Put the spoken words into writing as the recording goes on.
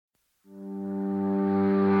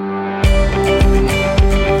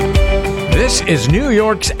This is New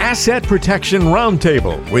York's Asset Protection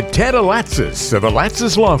Roundtable with Ted Alatsis of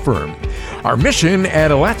Alatsis Law Firm. Our mission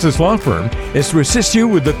at Alatsis Law Firm is to assist you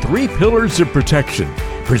with the 3 pillars of protection: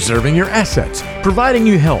 preserving your assets, providing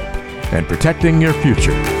you help, and protecting your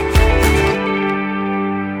future.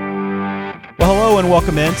 Well, hello and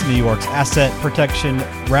welcome into New York's Asset Protection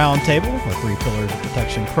Roundtable, a 3 pillars of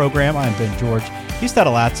protection program. I'm Ben George. He's Ted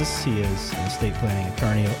Alatsis. He is an estate planning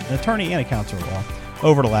attorney and a counselor at law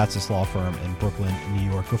over at Alatsis Law Firm in Brooklyn, New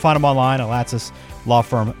York. You'll find him online at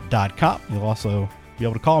alatzislawfirm.com. You'll also be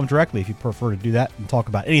able to call him directly if you prefer to do that and talk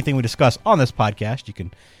about anything we discuss on this podcast. You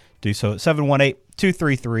can do so at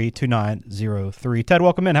 718-233-2903. Ted,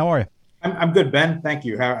 welcome in. How are you? I'm good, Ben. Thank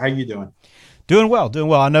you. How are you doing? Doing well.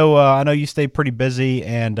 I know you stay pretty busy,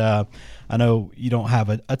 and I know you don't have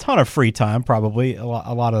a ton of free time, probably a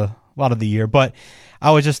lot of the year. But I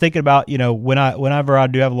was just thinking about, whenever I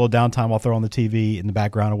do have a little downtime, I'll throw on the TV in the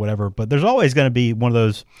background or whatever. But there's always going to be one of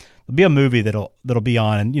those. There'll be a movie that'll be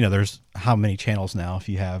on, and there's how many channels now? If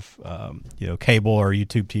you have cable or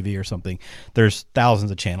YouTube TV or something, there's thousands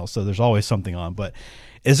of channels, so there's always something on. But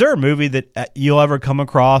is there a movie that you'll ever come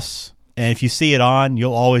across, and if you see it on,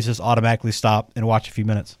 you'll always just automatically stop and watch a few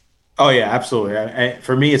minutes? Oh yeah, absolutely.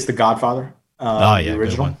 For me, it's The Godfather, the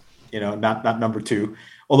original. Not number 2.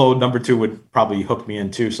 Although number 2 would probably hook me in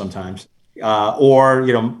too sometimes. Or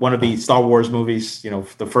one of the Star Wars movies.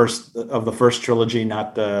 The first of the first trilogy,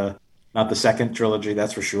 not the second trilogy.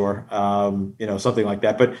 That's for sure. Something like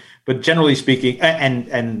that. But generally speaking,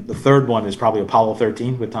 and the third one is probably Apollo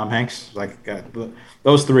 13 with Tom Hanks. Like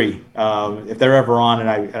those 3. If they're ever on and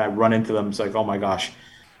I run into them, it's like, oh my gosh.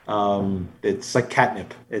 It's like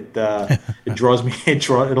catnip. It draws me.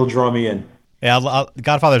 It'll draw me in. Yeah,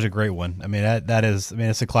 Godfather's a great one. I mean,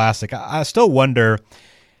 it's a classic. I still wonder,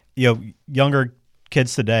 younger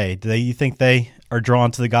kids today, you think they are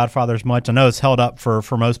drawn to The Godfather as much? I know it's held up for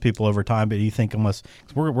most people over time, but do you think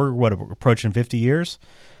we're approaching 50 years?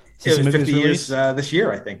 It was 50 years this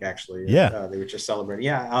year, I think, actually. Yeah. They were just celebrating.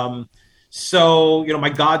 Yeah. So,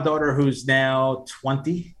 my goddaughter, who's now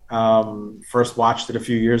 20, first watched it a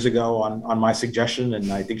few years ago on my suggestion,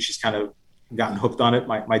 and I think she's kind of gotten hooked on it.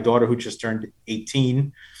 My daughter, who just turned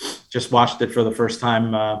 18, just watched it for the first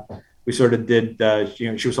time. We sort of did,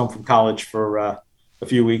 she was home from college for a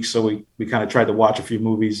few weeks, so we kind of tried to watch a few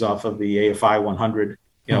movies off of the AFI 100,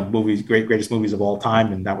 movies, greatest movies of all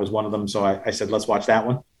time, and that was one of them. So I said, let's watch that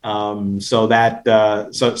one.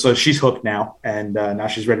 So she's hooked now, and now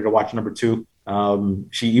she's ready to watch number 2.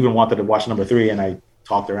 She even wanted to watch number 3, and I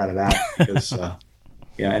talked her out of that because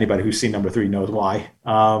anybody who's seen number 3 knows why.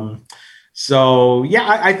 So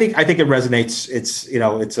yeah, I think it resonates.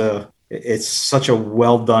 It's such a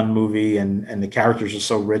well done movie, and the characters are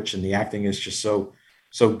so rich, and the acting is just so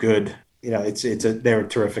good. They're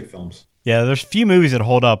terrific films. Yeah, there's few movies that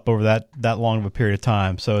hold up over that long of a period of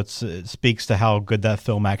time. So it speaks to how good that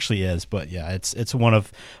film actually is. But yeah, it's one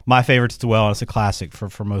of my favorites as well, and it's a classic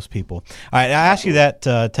for most people. All right, I asked you that,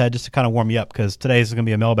 Ted, just to kind of warm you up, because today is going to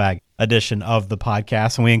be a mailbag edition of the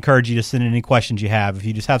podcast, and we encourage you to send in any questions you have. If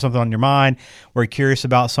you just have something on your mind, or curious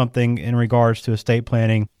about something in regards to estate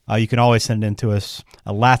planning, you can always send it in to us.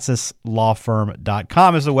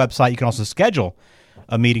 alatzislawfirm.com is the website. You can also schedule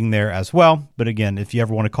a meeting there as well. But again, if you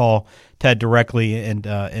ever want to call Ted directly and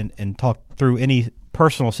talk through any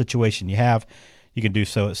personal situation you have, you can do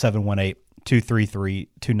so at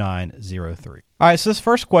 718-233-2903. All right, so this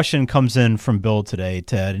first question comes in from Bill today,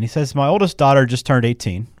 Ted, and he says, my oldest daughter just turned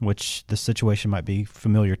 18, which this situation might be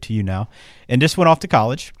familiar to you now, and just went off to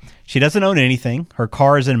college. She doesn't own anything. Her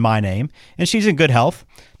car is in my name, and she's in good health.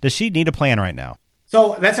 Does she need a plan right now?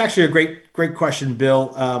 So that's actually a great question,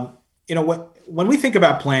 Bill. When we think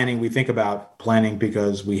about planning, we think about planning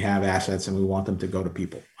because we have assets and we want them to go to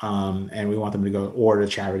people, and we want them to go to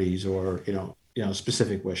charities or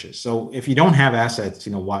specific wishes. So if you don't have assets,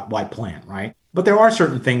 why plan, right? But there are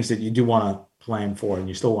certain things that you do want to plan for, and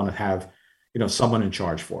you still want to have someone in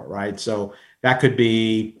charge for, right? So that could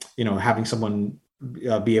be having someone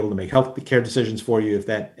be able to make healthcare decisions for you if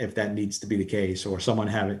that needs to be the case, or someone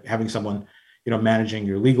having someone managing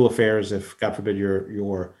your legal affairs if, God forbid,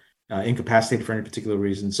 you're incapacitated for any particular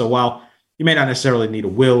reason. So while you may not necessarily need a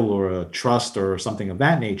will or a trust or something of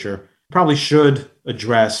that nature, you probably should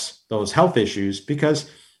address those health issues, because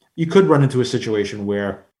you could run into a situation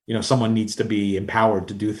where someone needs to be empowered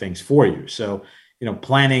to do things for you. So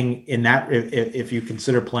planning in that, if you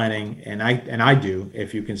consider planning, and I do,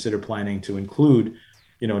 if you consider planning to include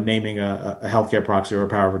naming a healthcare proxy or a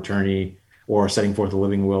power of attorney or setting forth a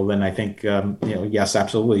living will, then I think yes,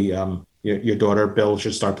 absolutely. Your daughter, Bill,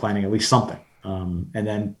 should start planning at least something. And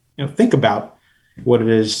then, think about what it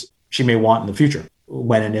is she may want in the future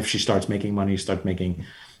when and if she starts making money, starts making,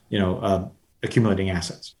 accumulating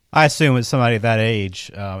assets. I assume it's somebody at that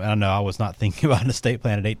age. I know I was not thinking about an estate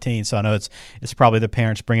plan at 18, so I know it's probably the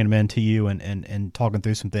parents bringing them in to you and talking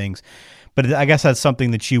through some things. But I guess that's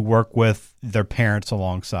something that you work with their parents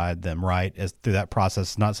alongside them, right? As through that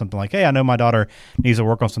process, it's not something like, hey, I know my daughter needs to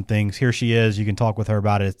work on some things. Here she is. You can talk with her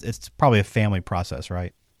about it. It's probably a family process,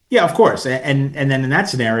 right? Yeah, of course. And then in that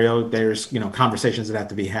scenario, there's, conversations that have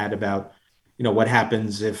to be had about, what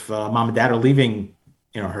happens if mom and dad are leaving,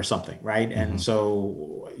 her something, right? Mm-hmm. And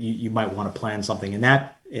so you might want to plan something in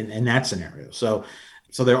that scenario. So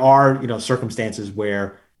there are, circumstances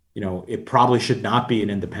where, it probably should not be an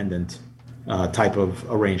independent type of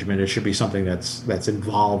arrangement. It should be something that's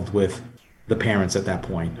involved with the parents at that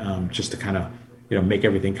point, just to kind of, make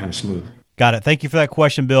everything kind of smooth. Got it. Thank you for that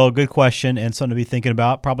question, Bill. Good question and something to be thinking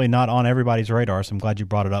about. Probably not on everybody's radar, so I'm glad you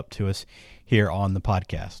brought it up to us here on the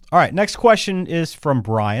podcast. All right, next question is from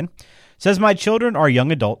Brian. It says, my children are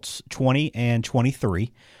young adults, 20 and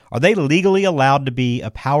 23. Are they legally allowed to be a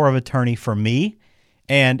power of attorney for me?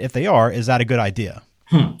 And if they are, is that a good idea?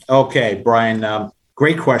 Okay, Brian,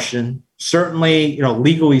 great question. Certainly,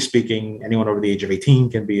 legally speaking, anyone over the age of 18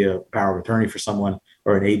 can be a power of attorney for someone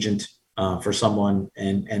or an agent for someone,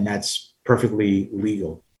 and that's perfectly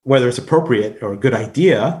legal. Whether it's appropriate or a good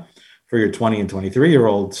idea for your 20 and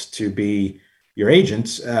 23-year-olds to be your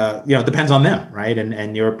agents, it depends on them, right?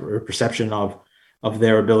 And your perception of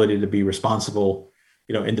their ability to be responsible,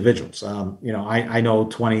 individuals. I know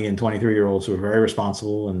 20 and 23-year-olds who are very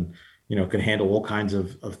responsible and, can handle all kinds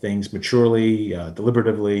of things maturely,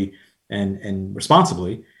 deliberatively, and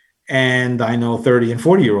responsibly. And I know 30 and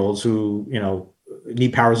 40-year-olds who,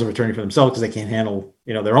 need powers of attorney for themselves because they can't handle,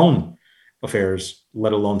 their own affairs,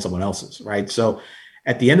 let alone someone else's, right? So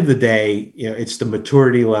at the end of the day, it's the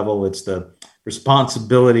maturity level, it's the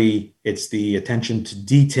responsibility, it's the attention to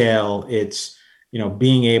detail, it's,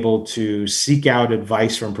 being able to seek out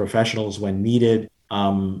advice from professionals when needed.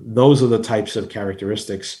 Those are the types of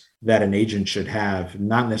characteristics that an agent should have,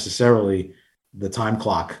 not necessarily the time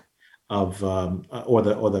clock of or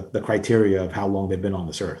the criteria of how long they've been on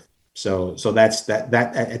this earth. So that's that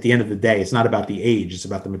at the end of the day, it's not about the age, it's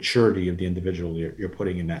about the maturity of the individual you're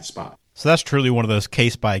putting in that spot. So that's truly one of those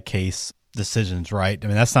case by case decisions, right? I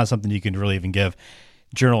mean, that's not something you can really even give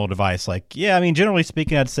general advice. Like, yeah, I mean, generally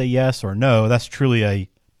speaking, I'd say yes or no. That's truly a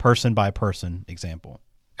person by person example.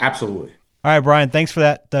 Absolutely. All right, Brian, thanks for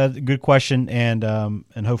that good question, and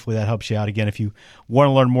hopefully that helps you out. Again, if you want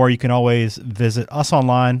to learn more, you can always visit us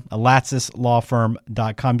online,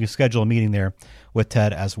 alatsaslawfirm.com. You can schedule a meeting there with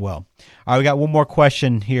Ted as well. All right, we got one more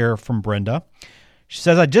question here from Brenda. She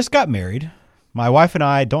says, I just got married. My wife and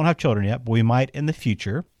I don't have children yet, but we might in the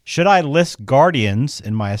future. Should I list guardians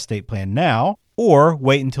in my estate plan now or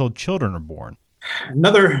wait until children are born?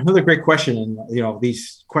 Another great question. And,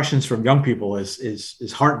 these questions from young people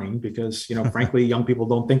is heartening because, frankly, young people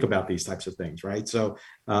don't think about these types of things, right? So,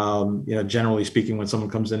 generally speaking, when someone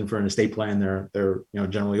comes in for an estate plan, they're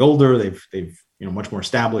generally older. They've much more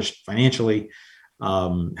established financially,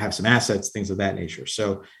 have some assets, things of that nature.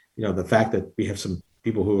 So, the fact that we have some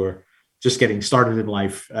people who are just getting started in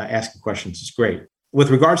life asking questions is great. With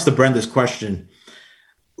regards to Brenda's question,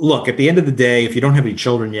 look, at the end of the day, if you don't have any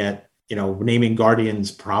children yet, naming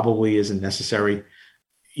guardians probably isn't necessary.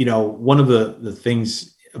 One of the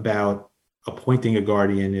things about appointing a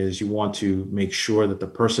guardian is you want to make sure that the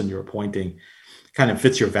person you're appointing kind of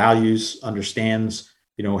fits your values, understands,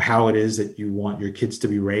 how it is that you want your kids to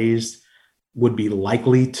be raised, would be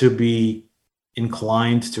likely to be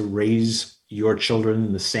inclined to raise your children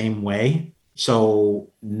in the same way.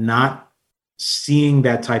 So not seeing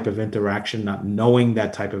that type of interaction, not knowing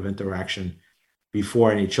that type of interaction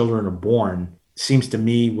before any children are born seems to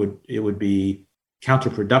me it would be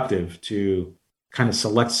counterproductive to kind of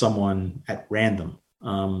select someone at random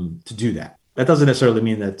to do that. That doesn't necessarily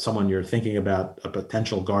mean that someone you're thinking about a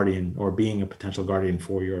potential guardian or being a potential guardian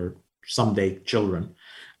for your someday children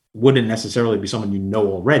wouldn't necessarily be someone you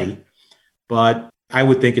know already, but I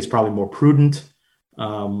would think it's probably more prudent,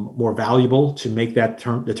 more valuable to make that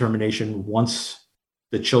determination once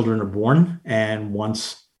the children are born and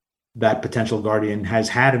once that potential guardian has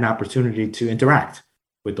had an opportunity to interact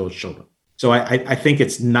with those children. So I think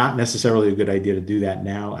it's not necessarily a good idea to do that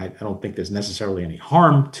now. I don't think there's necessarily any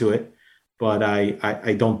harm to it, but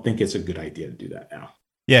I don't think it's a good idea to do that now.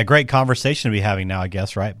 Yeah, great conversation to be having now, I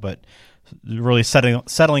guess, right? But really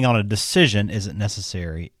settling on a decision isn't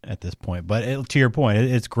necessary at this point. But to your point,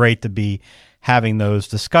 it's great to be having those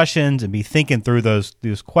discussions and be thinking through those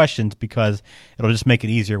questions, because it'll just make it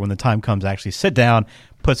easier when the time comes to actually sit down,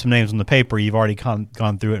 put some names on the paper. You've already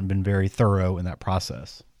gone through it and been very thorough in that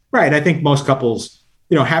process. Right. I think most couples,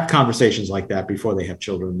 have conversations like that before they have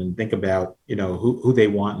children and think about, who they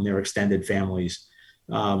want in their extended families,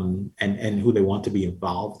 and who they want to be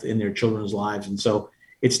involved in their children's lives. And so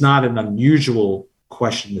it's not an unusual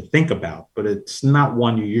question to think about, but it's not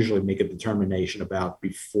one you usually make a determination about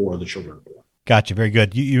before the children are born. Gotcha. Very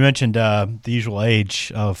good. You mentioned the usual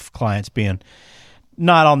age of clients being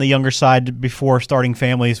not on the younger side before starting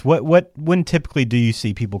families. When typically do you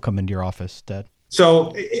see people come into your office, Ted?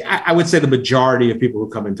 So I would say the majority of people who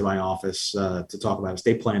come into my office to talk about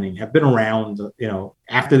estate planning have been around,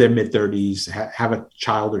 after their mid-30s, have a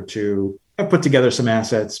child or two, have put together some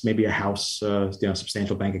assets, maybe a house,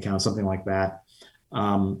 substantial bank account, something like that.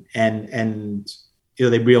 And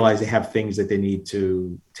they realize they have things that they need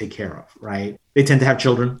to take care of, right? They tend to have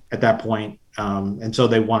children at that point. And so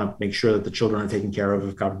they want to make sure that the children are taken care of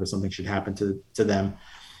if God forbid something should happen to them.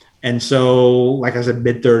 And so, like I said,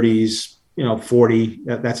 mid-30s, 40,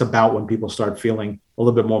 that's about when people start feeling a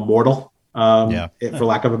little bit more mortal, for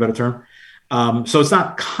lack of a better term. So it's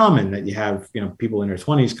not common that you have, people in their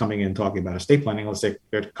 20s coming in talking about estate planning, unless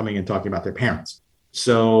they're coming in talking about their parents.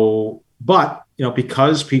 So, but,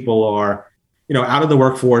 because people are, out of the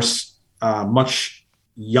workforce, much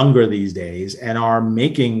younger these days, and are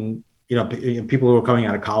making, people who are coming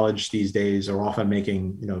out of college these days are often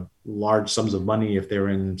making, large sums of money if they're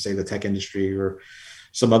in, say, the tech industry or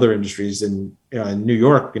some other industries. And in New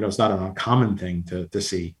York, it's not an uncommon thing to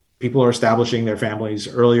see. People are establishing their families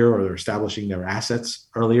earlier, or they're establishing their assets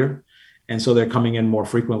earlier. And so they're coming in more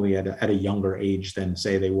frequently at a younger age than,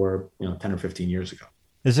 say, they were 10 or 15 years ago.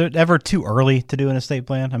 Is it ever too early to do an estate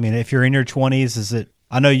plan? I mean, if you're in your 20s,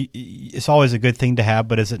 I know it's always a good thing to have,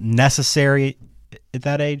 but is it necessary at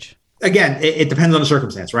that age? Again, it depends on the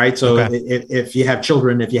circumstance, right? So if you have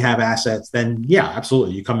children, if you have assets, then yeah,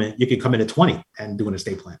 absolutely. You could come in at 20 and do an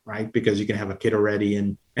estate plan, right? Because you can have a kid already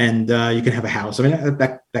and you can have a house. I mean,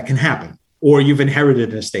 that can happen. Or you've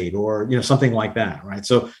inherited an estate, or something like that, right?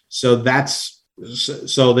 So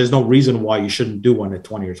there's no reason why you shouldn't do one at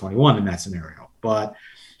 20 or 21 in that scenario. But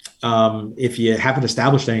if you haven't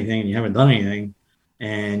established anything and you haven't done anything,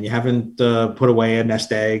 and you haven't put away a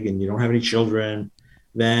nest egg, and you don't have any children,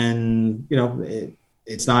 then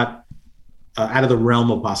it's not out of the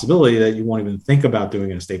realm of possibility that you won't even think about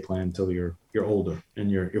doing an estate plan until you're older, in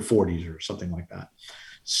your 40s or something like that.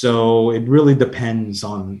 So it really depends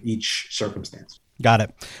on each circumstance. Got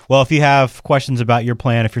it. Well, if you have questions about your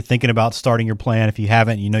plan, if you're thinking about starting your plan, if you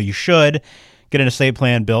haven't, you should get an estate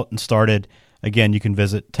plan built and started. Again, you can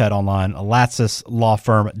visit Ted online.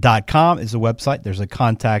 alatsaslawfirm.com is the website. There's a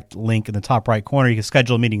contact link in the top right corner. You can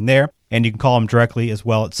schedule a meeting there, and you can call them directly as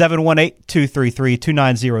well at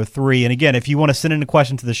 718-233-2903. And again, if you want to send in a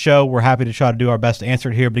question to the show, we're happy to try to do our best to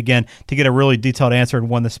answer it here. But again, to get a really detailed answer and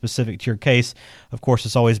one that's specific to your case, of course,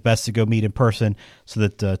 it's always best to go meet in person so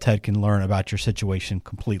that Ted can learn about your situation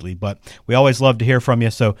completely. But we always love to hear from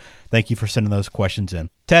you, so thank you for sending those questions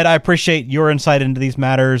in. Ted, I appreciate your insight into these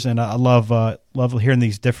matters, and I love hearing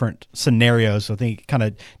these different scenarios. I think it kind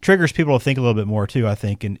of triggers people to think a little bit more too, I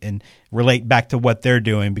think, and relate back to what they're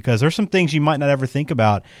doing, because there's some things you might not ever think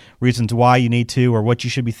about, reasons why you need to, or what you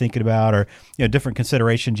should be thinking about, or different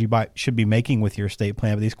considerations you should be making with your estate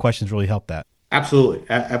plan. But these questions really help that. Absolutely.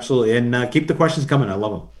 Absolutely. And keep the questions coming. I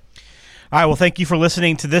love them. All right. Well, thank you for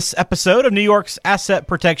listening to this episode of New York's Asset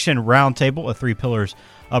Protection Roundtable, a 3 Pillars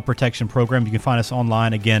of Protection program. You can find us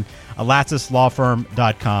online, again,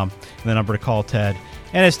 alatsaslawfirm.com. And the number to call Ted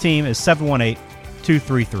and his team is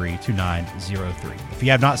 718-233-2903. If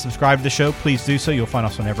you have not subscribed to the show, please do so. You'll find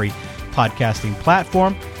us on every podcasting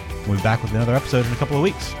platform. We'll be back with another episode in a couple of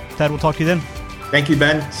weeks. Ted, we'll talk to you then. Thank you,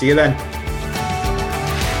 Ben. See you then.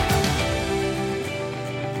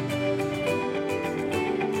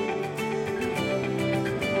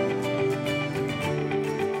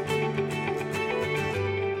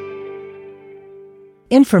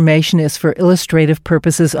 Information is for illustrative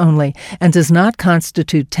purposes only and does not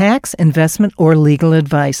constitute tax, investment, or legal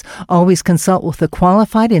advice. Always consult with a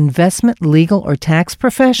qualified investment, legal, or tax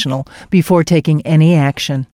professional before taking any action.